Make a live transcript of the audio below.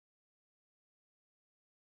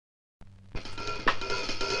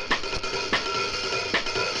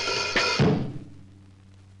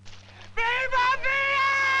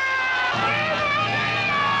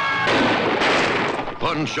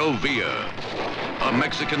Pancho Villa, a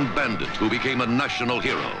Mexican bandit who became a national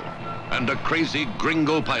hero, and a crazy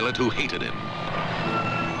gringo pilot who hated him.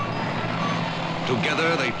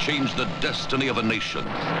 Together, they changed the destiny of a nation.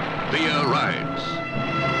 Villa rides.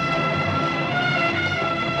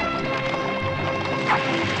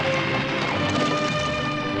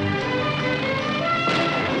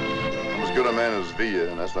 I'm as good a man as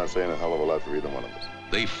Villa, and that's not saying a hell of a lot for either one of us.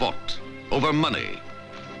 They fought over money,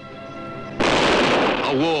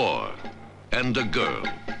 a war, and a girl.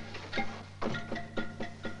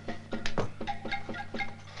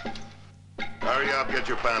 Hurry up, get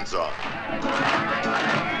your pants off.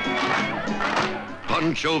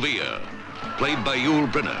 Pancho Villa, played by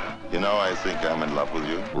Yul Brynner. You know, I think I'm in love with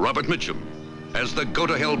you. Robert Mitchum, as the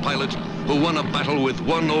go-to-hell pilot who won a battle with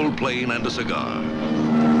one old plane and a cigar.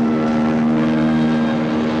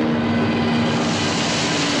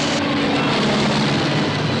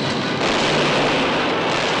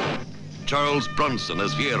 Charles Bronson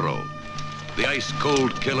as Fierro, the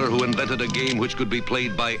ice-cold killer who invented a game which could be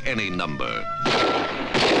played by any number.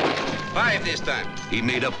 5 this time. He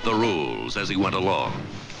made up the rules as he went along.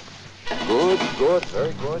 Good, good,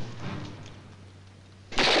 very good.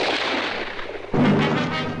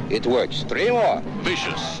 It works. 3 more.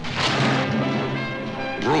 Vicious.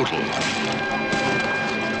 Brutal.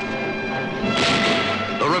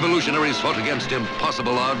 The revolutionaries fought against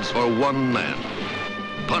impossible odds for one man.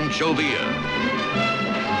 Pancho Villa.